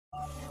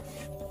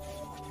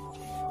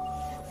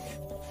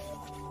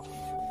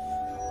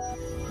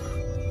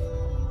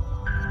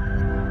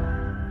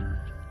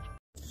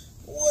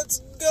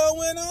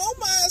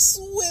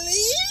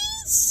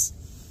Swillies?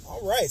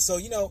 All right, so,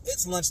 you know,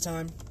 it's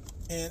lunchtime,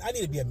 and I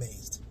need to be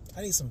amazed.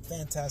 I need some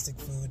fantastic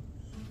food.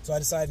 So I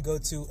decided to go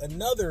to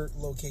another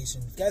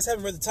location. If you guys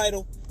haven't read the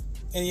title,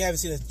 and you haven't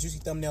seen the juicy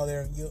thumbnail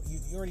there, you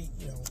already,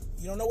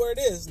 you don't know where it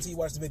is until you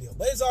watch the video.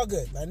 But it's all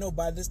good. I know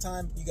by this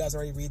time, you guys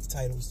already read the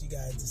titles. You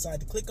guys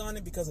decide to click on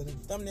it because of the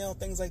thumbnail,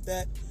 things like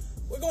that.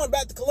 We're going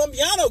back to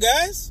Columbiano,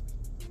 guys.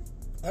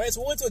 All right,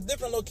 so we went to a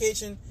different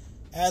location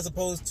as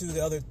opposed to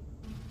the other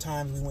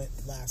time we went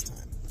last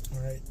time.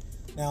 All right.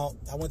 Now,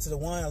 I went to the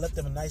one, I left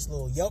them a nice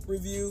little Yelp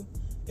review.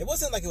 It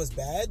wasn't like it was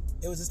bad.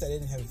 It was just that it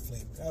didn't have any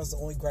flavor. That was the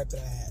only gripe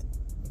that I had.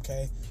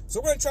 Okay. So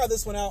we're going to try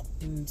this one out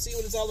and see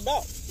what it's all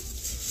about.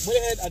 Went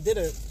ahead,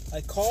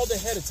 I called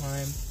ahead of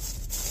time,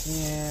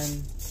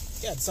 and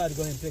yeah, I decided to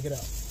go ahead and pick it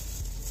up.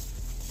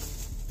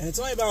 And it's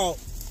only about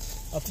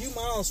a few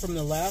miles from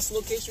the last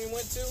location we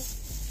went to.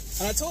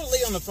 And I told the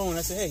lady on the phone,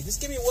 I said, hey,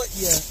 just give me what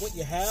you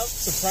have.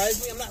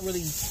 Surprise me. I'm not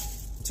really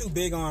too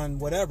big on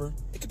whatever.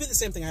 It could be the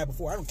same thing I had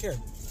before. I don't care.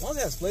 As long as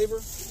it has flavor,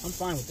 I'm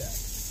fine with that.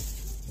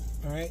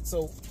 All right,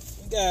 so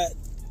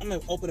I'm going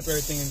to open up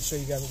everything and show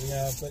you guys what we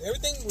have. But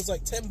everything was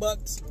like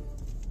 $10.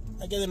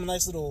 I gave them a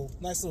nice little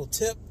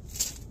tip.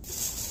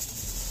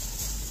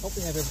 Hope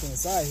they have everything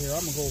inside here.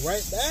 I'm going to go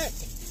right back.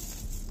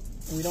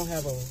 And we don't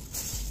have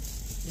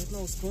there's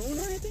no spoon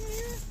or anything in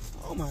here?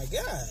 Oh my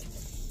God.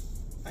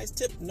 Nice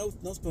tip, no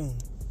spoon.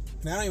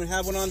 And I don't even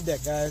have one on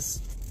deck, guys.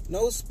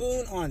 No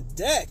spoon on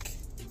deck.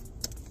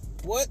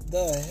 What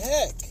the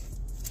heck?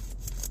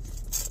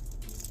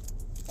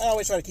 I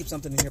always try to keep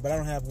something in here, but I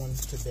don't have one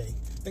today.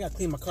 I think I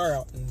cleaned my car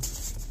out and I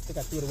think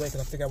I threw it away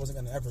because I figured I wasn't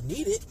going to ever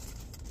need it.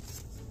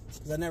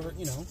 Because I never,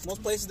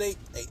 most places they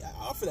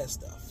offer that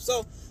stuff.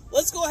 So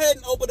let's go ahead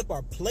and open up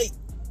our plate.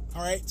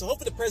 All right. So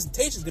hopefully the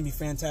presentation is going to be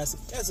fantastic,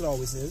 as it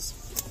always is.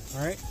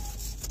 All right.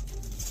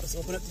 Let's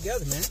open it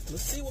together, man.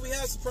 Let's see what we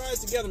have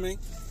surprised together, man.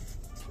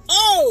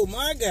 Oh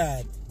my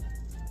God.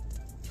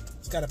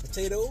 It's got a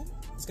potato.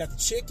 It's got the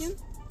chicken.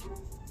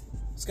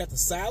 It's got the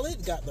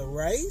salad. Got the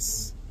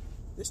rice.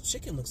 This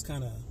chicken looks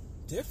kind of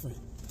different.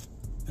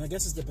 And I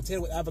guess it's the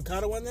potato with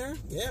avocado in there.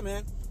 Yeah,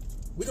 man.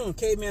 We're going to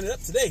caveman it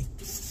up today.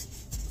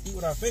 Eat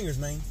with our fingers,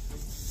 man.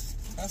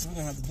 That's what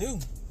we're going to have to do.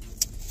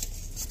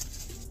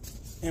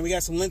 And we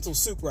got some lentil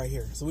soup right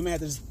here. So we may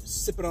have to just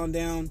sip it on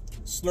down,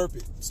 slurp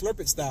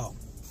it style.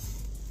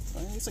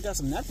 At least I got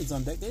some napkins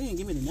on deck. They didn't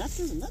give me the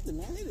napkins or nothing,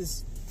 man. They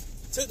just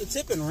took the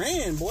tip and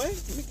ran, boy.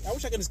 I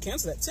wish I could just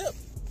cancel that tip.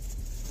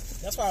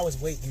 That's why I always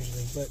wait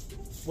usually, but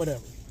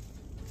whatever.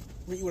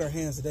 We eat with our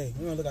hands today.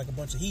 We're going to look like a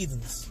bunch of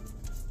heathens.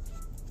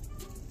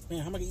 Man,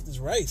 how am I going to eat this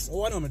rice?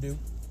 Oh, I know what I'm going to do.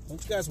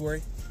 Don't you guys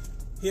worry.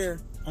 Here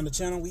on the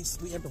channel, we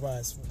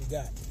improvise what we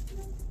got.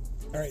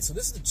 All right, so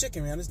this is the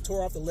chicken, man. This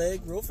tore off the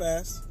leg real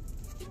fast.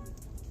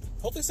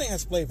 Hope this thing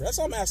has flavor. That's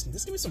all I'm asking.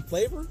 Just give me some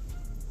flavor.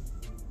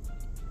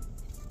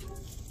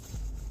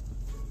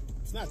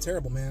 It's not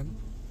terrible, man.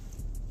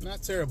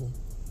 Not terrible.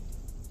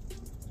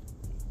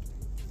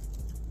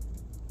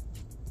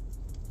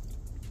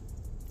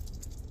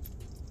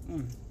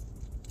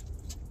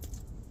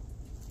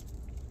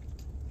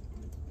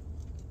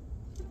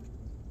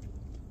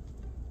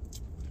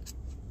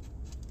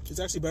 It's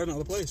actually better than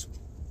other place.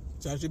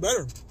 It's actually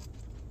better.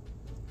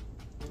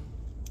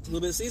 A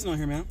little bit of seasoning on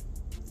here, man.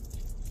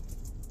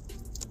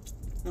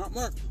 Not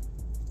much.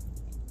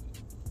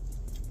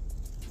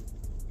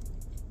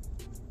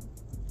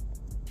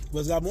 But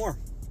it's got more.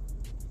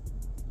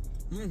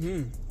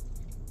 And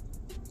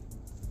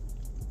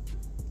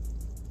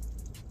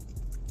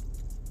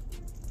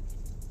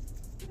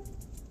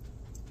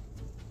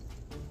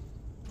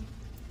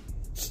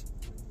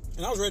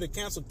I was ready to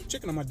cancel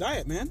chicken on my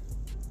diet, man.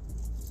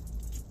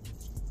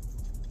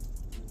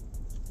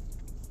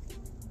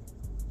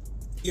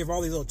 You have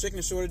all these little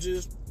chicken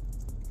shortages.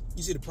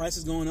 You see the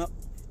prices going up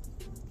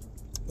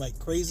like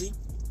crazy.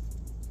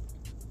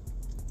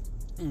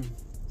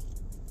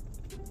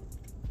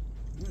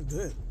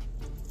 Good.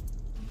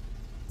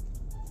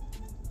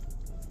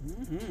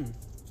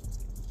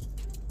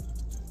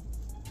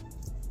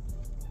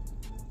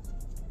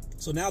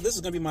 So now this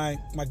is going to be my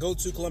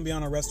go-to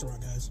Columbiano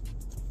restaurant, guys.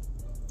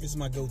 This is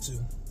my go-to.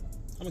 I'm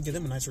going to give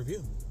them a nice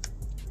review.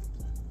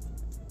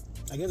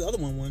 I gave the other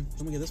one. I'm going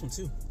to give this one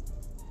too.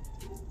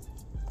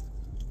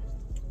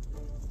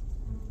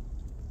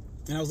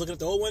 And I was looking at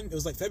the old one. It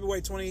was like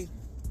February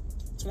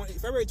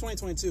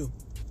 2022.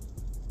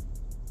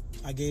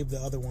 I gave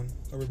the other one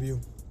a review.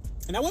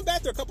 And I went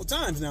back there a couple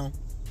times now.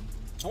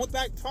 I went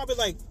back probably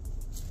like,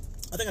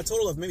 I think a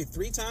total of maybe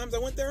 3 times I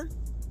went there.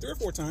 3 or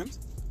 4 times.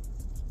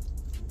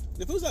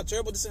 The food's not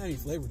terrible, just doesn't have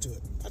any flavor to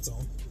it. That's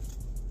all.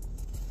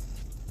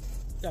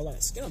 Got a lot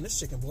of skin on this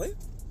chicken, boy.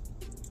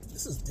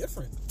 This is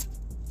different.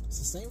 It's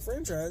the same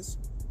franchise.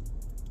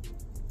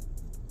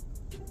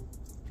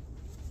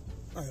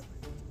 Alright.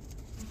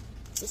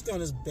 Let's go on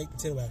this baked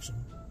potato action.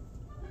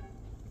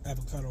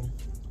 Avocado.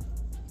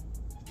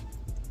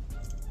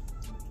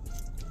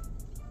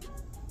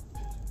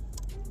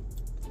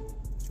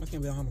 I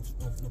can't believe I have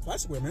no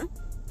plasticware, man.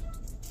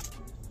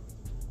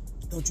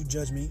 Don't you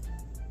judge me.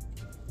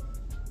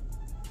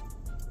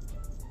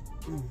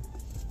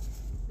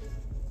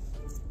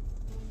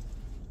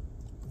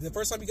 The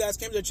first time you guys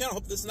came to the channel, I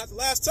hope this is not the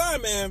last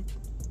time, man.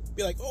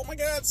 Be like, oh my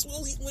God,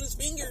 Swill eating with his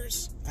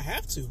fingers. I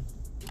have to.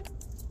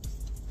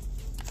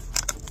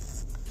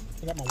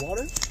 I got my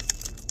water.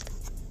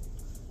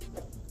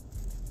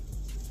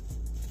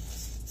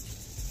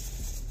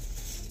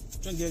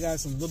 Trying to give you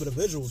guys a little bit of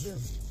visuals here.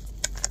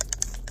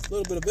 A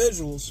little bit of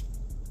visuals.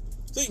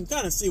 So you can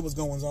kind of see what's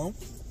going on.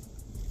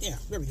 Yeah,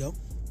 there we go.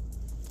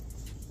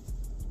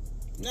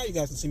 Now you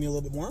guys can see me a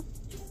little bit more.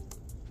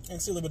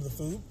 And see a little bit of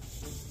the food.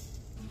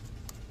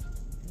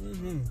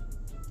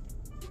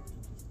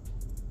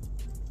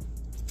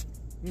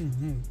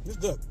 This is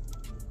good.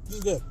 This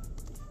is good.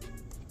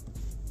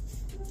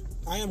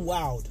 I am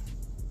wowed.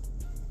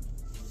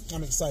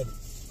 I'm excited.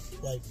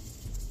 Like,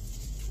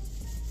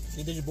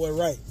 you did your boy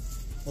right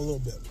a little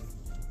bit.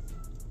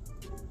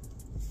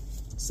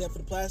 Except for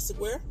the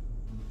plasticware.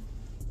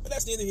 But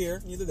that's neither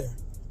here, neither there.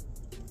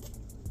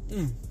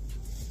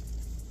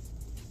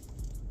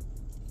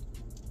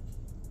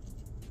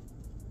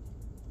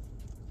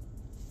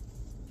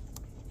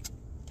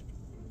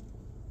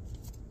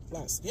 A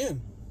lot of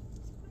skin.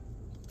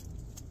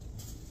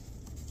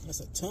 That's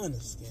a ton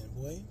of skin,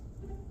 boy.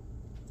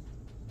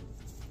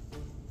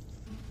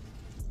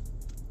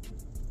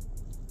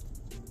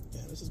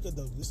 Yeah, this is good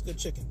though. This is good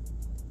chicken.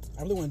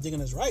 I really want to dig in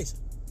this rice.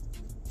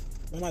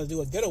 I might have to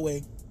do a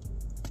getaway.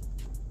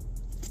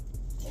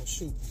 Oh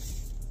shoot.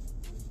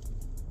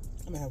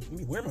 Let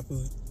me wear my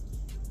food.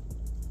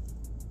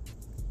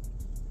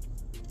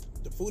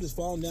 The food is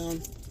falling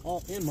down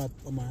all in my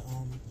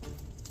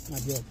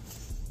grill.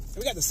 And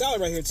we got the salad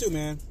right here too,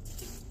 man.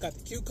 Got the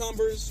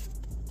cucumbers.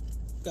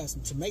 Got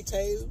some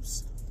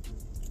tomatoes.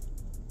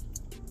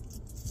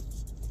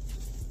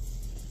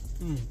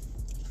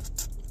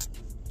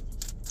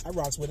 I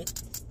rocks with it.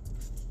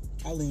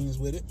 I leans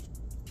with it.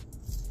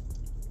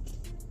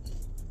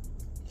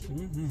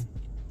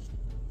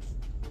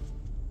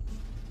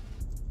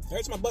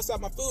 Every time I bust out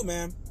my food,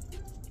 man,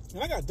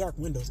 and I got dark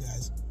windows,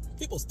 guys,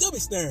 people still be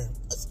staring.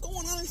 What's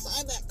going on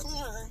inside that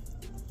car?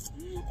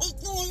 What's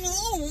going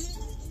on?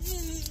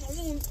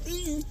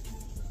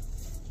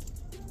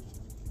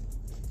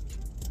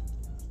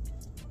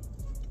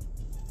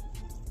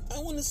 I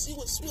want to see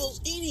what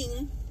Swill's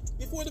eating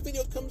before the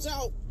video comes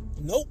out.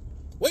 Nope.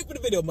 Wait for the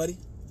video, buddy.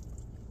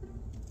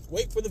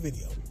 Wait for the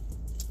video.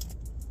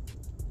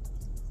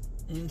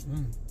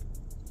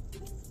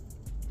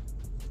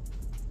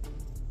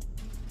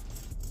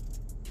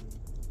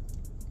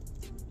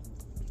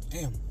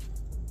 Damn.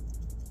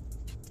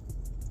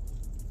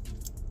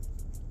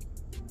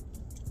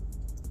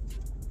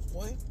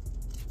 Boy.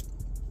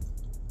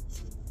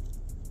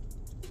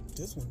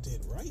 This one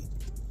did right.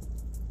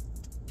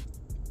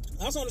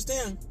 I also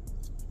understand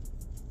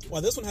why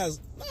this one has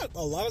not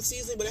a lot of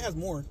seasoning, but it has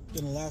more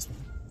than the last one.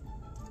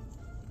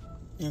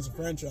 And it's a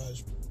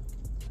franchise.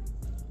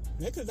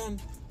 They could have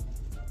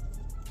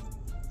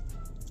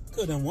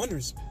done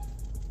wonders.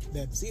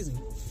 That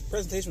seasoning.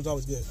 Presentation was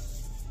always good.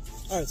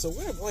 Alright, so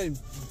we're gonna go ahead and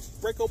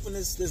break open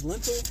this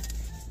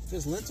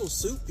lentil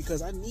soup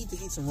because I need to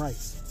eat some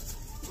rice.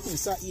 I'm gonna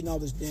start eating all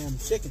this damn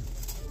chicken.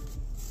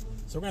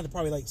 So we're gonna have to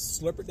probably like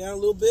slurp it down a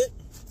little bit.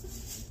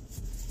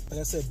 Like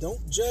I said,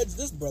 don't judge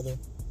this brother.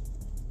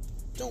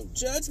 Don't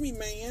judge me,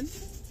 man.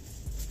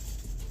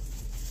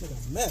 Look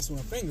a mess with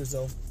my fingers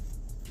though.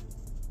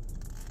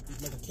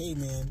 Like a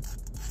caveman.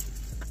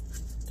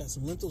 Got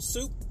some lentil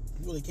soup.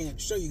 Really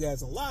can't show you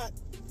guys a lot,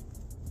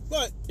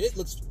 but it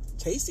looks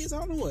tasty as I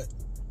don't know what.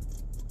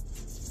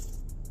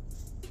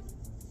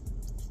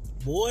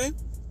 Boy.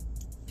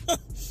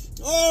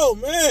 Oh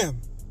man.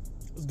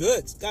 It's good.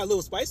 It's got a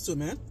little spice to it,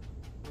 man.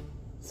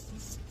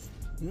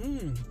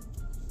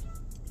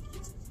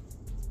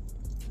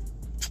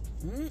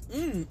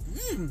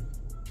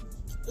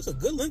 It's a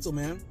good lentil,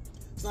 man.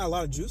 It's not a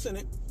lot of juice in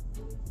it.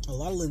 A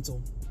lot of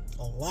lentil.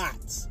 A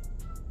lot.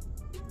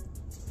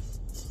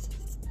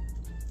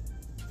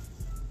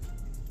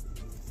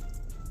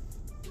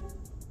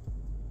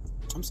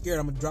 I'm scared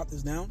I'm gonna drop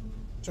this down.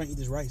 I'm trying to eat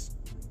this rice.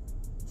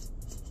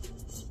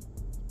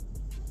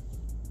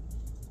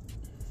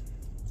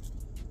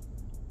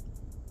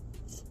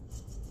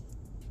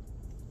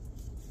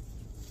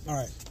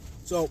 Alright,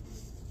 so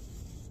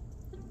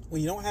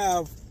when you don't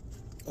have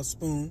a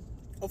spoon,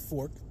 a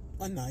fork,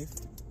 a knife,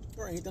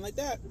 or anything like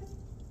that,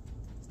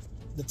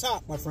 the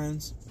top, my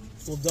friends,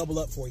 will double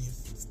up for you.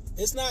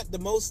 It's not the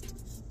most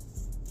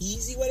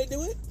easy way to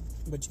do it,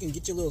 but you can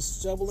get your little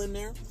shovel in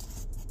there.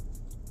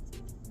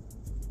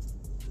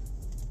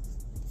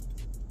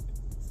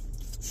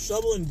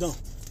 Shovel and dump.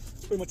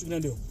 That's pretty much what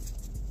you're gonna do.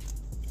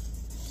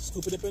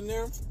 Scoop it up in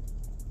there.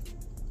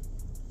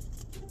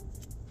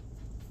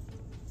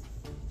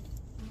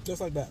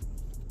 Just like that.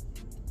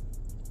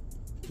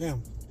 Now,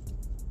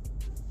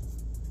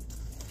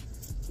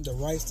 the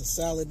rice, the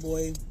salad,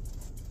 boy.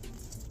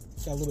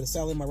 Got a little bit of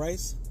salad in my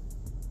rice.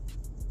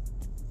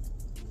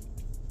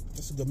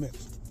 That's a good mix.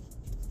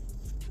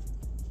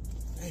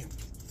 Damn.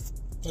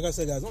 Like I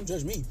said, guys, don't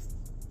judge me.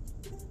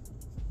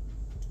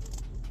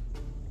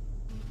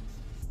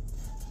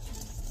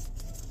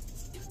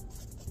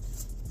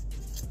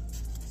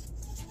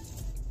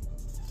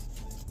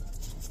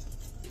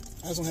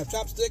 I just don't have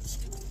chopsticks.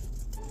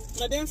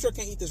 And I damn sure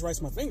can't eat this rice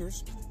with my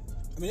fingers.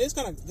 I mean, it is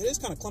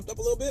kind of clumped up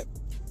a little bit,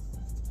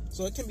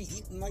 so it can be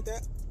eaten like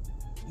that.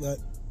 But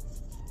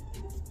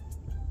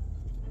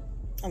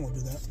I won't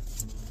do that.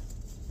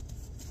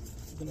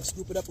 I'm gonna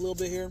scoop it up a little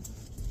bit here.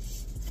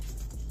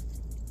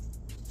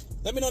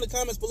 Let me know in the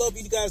comments below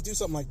if you guys do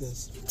something like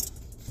this.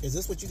 Is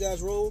this what you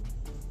guys roll?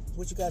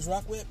 What you guys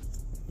rock with?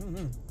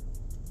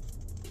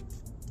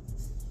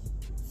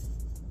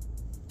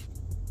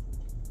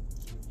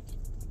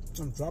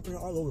 I'm dropping it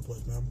all over the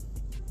place, man.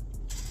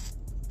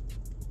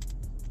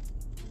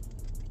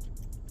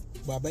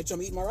 But I bet you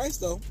I'm eating my rice,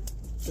 though.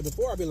 So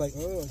before I'd be like,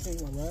 oh, I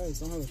can't eat my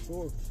rice. I don't have a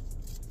fork.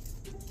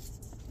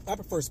 I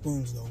prefer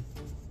spoons, though,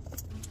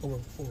 over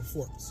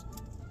forks.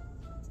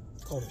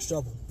 Call it a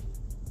shovel.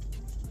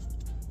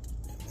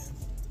 Yeah, man.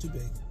 Too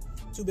big.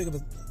 Too big of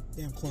a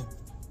damn clump.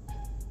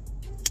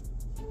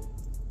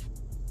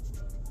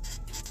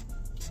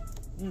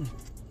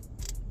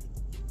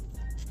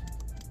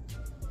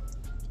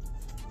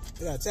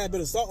 I got a tad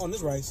bit of salt on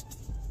this rice.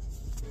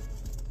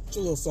 It's a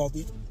little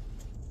salty.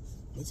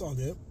 It's all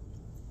good.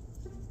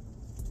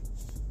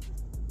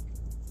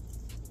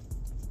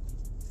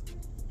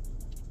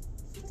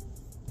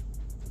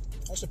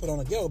 I should put on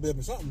a ghetto bib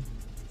or something.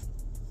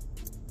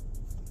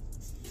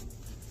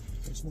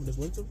 It's more this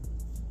winter.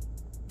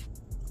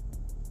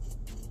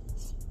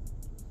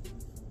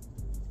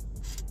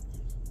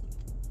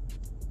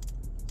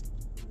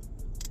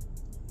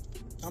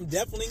 I'm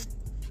definitely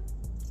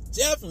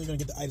gonna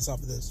get the itis off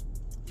of this.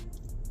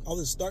 All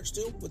this starch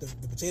too, with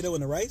the potato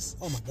and the rice.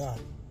 Oh my God.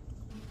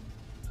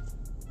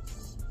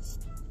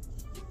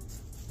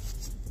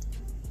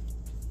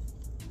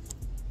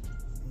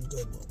 I'm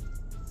good, bro.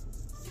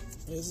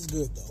 This is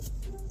good though.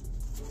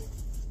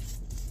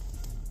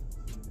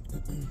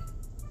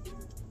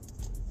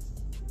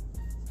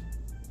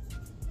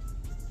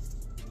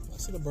 I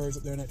see the birds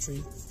up there in that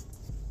tree.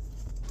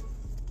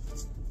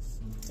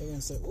 They're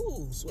gonna say,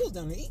 ooh, Swill's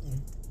down there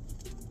eating.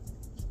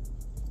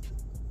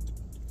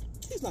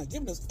 He's not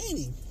giving us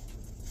any.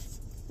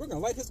 We're gonna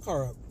light his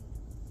car up.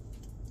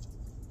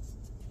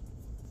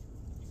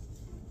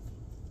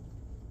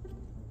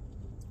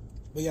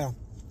 But yeah,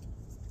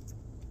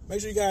 make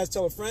sure you guys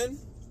tell a friend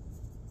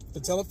to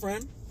tell a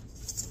friend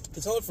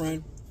to tell a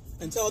friend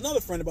and tell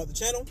another friend about the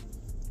channel.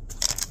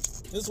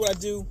 This is what I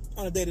do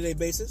on a day-to-day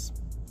basis.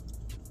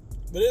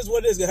 But it is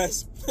what it is,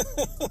 guys.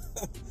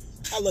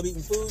 I love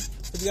eating food.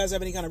 If you guys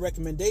have any kind of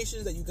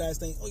recommendations that you guys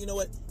think, oh, you know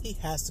what, he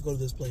has to go to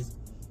this place.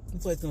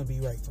 This place is going to be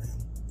right for him.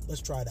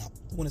 Let's try it out.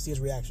 I want to see his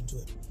reaction to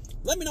it.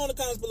 Let me know in the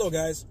comments below,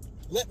 guys.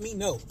 Let me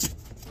know.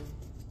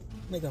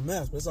 Make a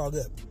mess, but it's all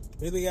good.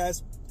 But anyway,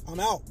 guys, I'm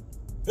out.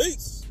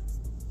 Peace.